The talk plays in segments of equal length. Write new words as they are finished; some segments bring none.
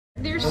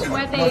They're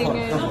sweating.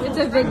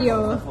 It's a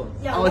video.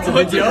 Oh, it's a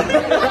video?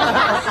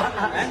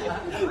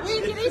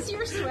 Wait, can I see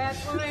your sweat?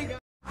 Oh my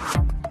god.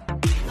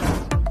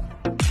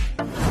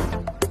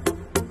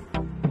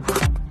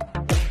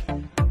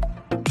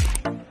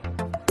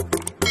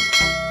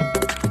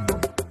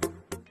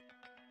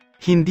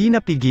 Hindi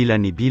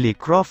napigilan ni Billy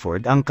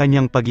Crawford ang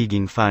kanyang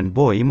pagiging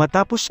fanboy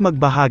matapos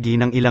magbahagi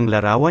ng ilang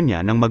larawan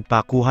niya nang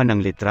magpakuha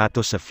ng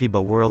litrato sa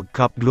FIBA World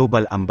Cup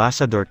Global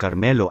Ambassador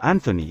Carmelo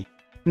Anthony.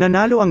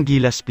 Nanalo ang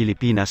Gilas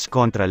Pilipinas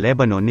kontra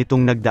Lebanon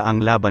nitong nagdaang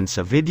laban.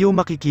 Sa video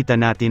makikita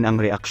natin ang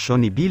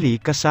reaksyon ni Billy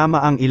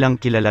kasama ang ilang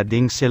kilala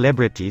ding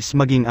celebrities,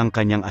 maging ang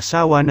kanyang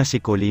asawa na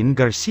si COLEEN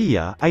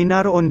Garcia ay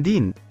naroon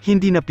din.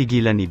 Hindi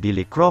napigilan ni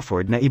Billy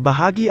Crawford na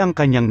ibahagi ang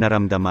kanyang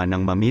naramdaman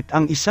nang mamit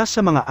ang isa sa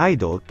mga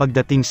idol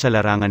pagdating sa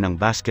larangan ng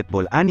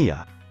basketball.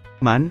 Aniya,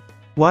 "Man,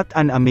 what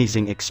an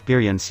amazing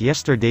experience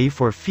yesterday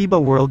for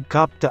FIBA World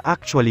Cup to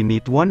actually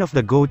meet one of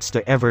the GOATs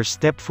to ever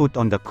step foot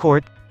on the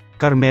court,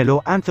 Carmelo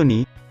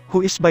Anthony,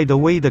 who is by the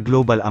way the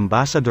global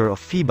ambassador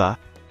of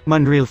FIBA.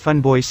 Man, real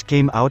fanboys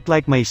came out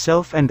like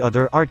myself and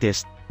other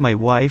artists. My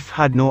wife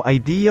had no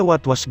idea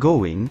what was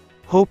going.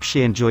 Hope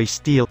she enjoys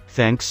still.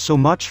 Thanks so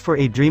much for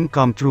a dream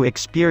come true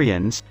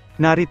experience."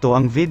 Narito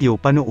ang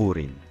video,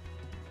 panoorin.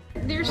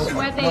 They're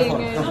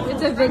sweating.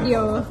 It's a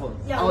video.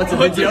 Oh, it's a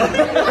video? Wait,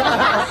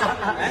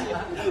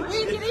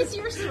 can I see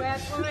your sweat?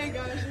 Oh my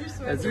gosh, your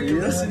sweat. That's real?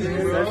 That's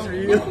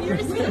real?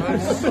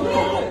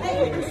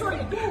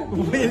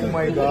 Oh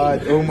my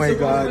god, oh my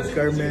god,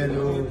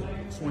 Carmelo.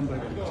 Oh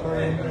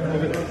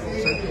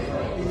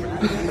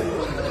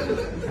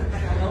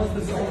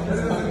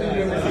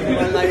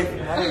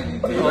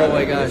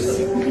my gosh.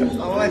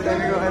 Oh my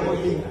god, I'm a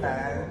big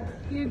fan.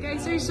 You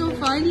guys are so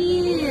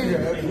funny.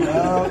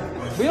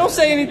 We don't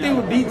say anything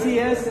with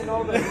BTS and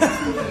all that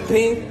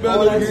pink,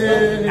 all that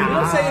stuff. We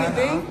don't say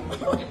anything.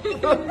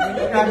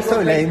 I'm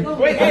so lame.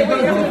 Wait,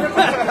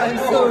 I'm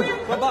so...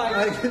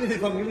 Bye-bye. Give me the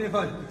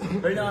phone.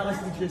 Pero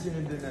nakakastig siya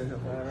sinundan na.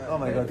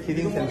 Oh my god, he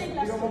thinks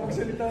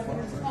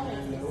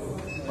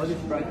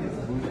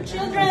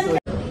Children.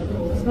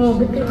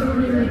 Oh, but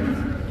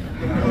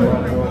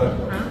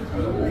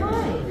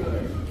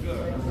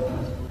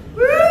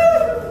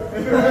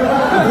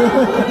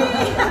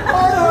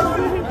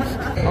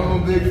I'm a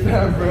big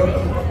fan, bro.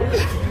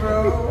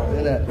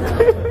 Look at that.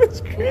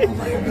 It's crazy. Oh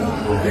my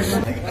god.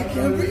 I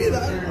can't breathe.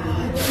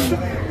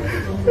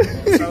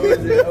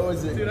 How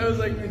was it? Dude, I was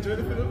like, enjoy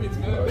the Philippines,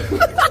 man.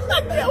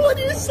 Yeah, what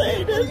do you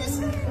say, dude?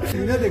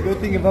 You know the good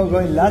thing about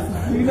going last?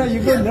 You know, you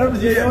get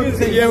nervous. Yeah,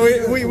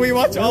 we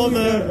watch all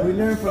the... We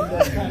learn from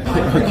that.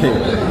 Okay,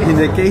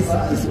 in the case,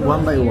 it's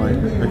one by one.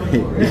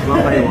 Okay, it's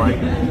one by one.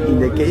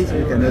 In the case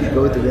we cannot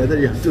go together,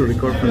 you have to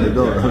record from the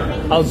door.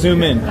 I'll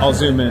zoom in.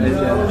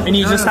 And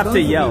you just have to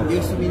yell.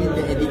 You zoom in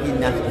the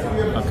editing after.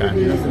 Okay.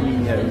 You zoom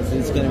in here. So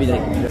it's gonna be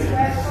like...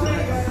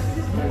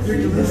 Go,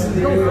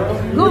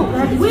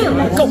 Will.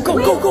 Go. Go,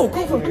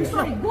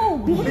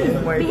 behave.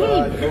 Oh my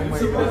god, oh my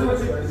god.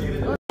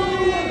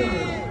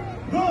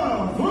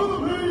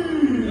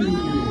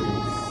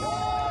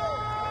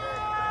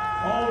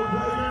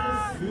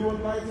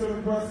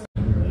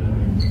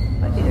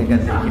 I think I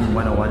got him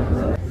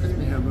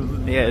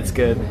 101. Yeah, it's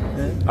good.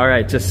 All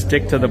right, just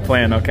stick to the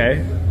plan,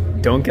 okay?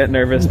 Don't get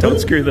nervous. Don't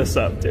screw this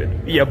up, dude.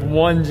 You have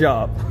one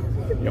job.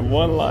 You have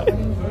one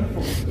line.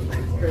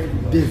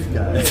 This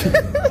guy.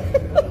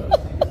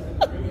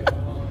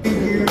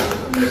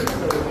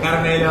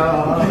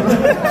 Carmelo.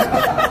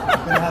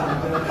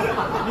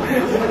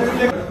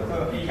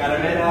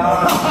 Carmelo.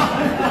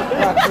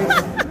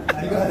 I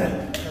got it.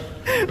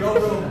 Bro,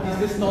 he's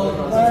this tall.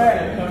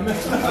 Alright. Carmelo.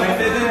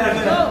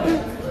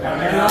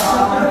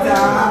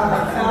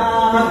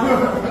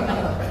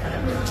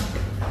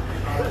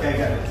 Okay,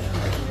 got it.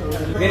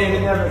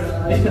 Getting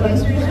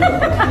nervous.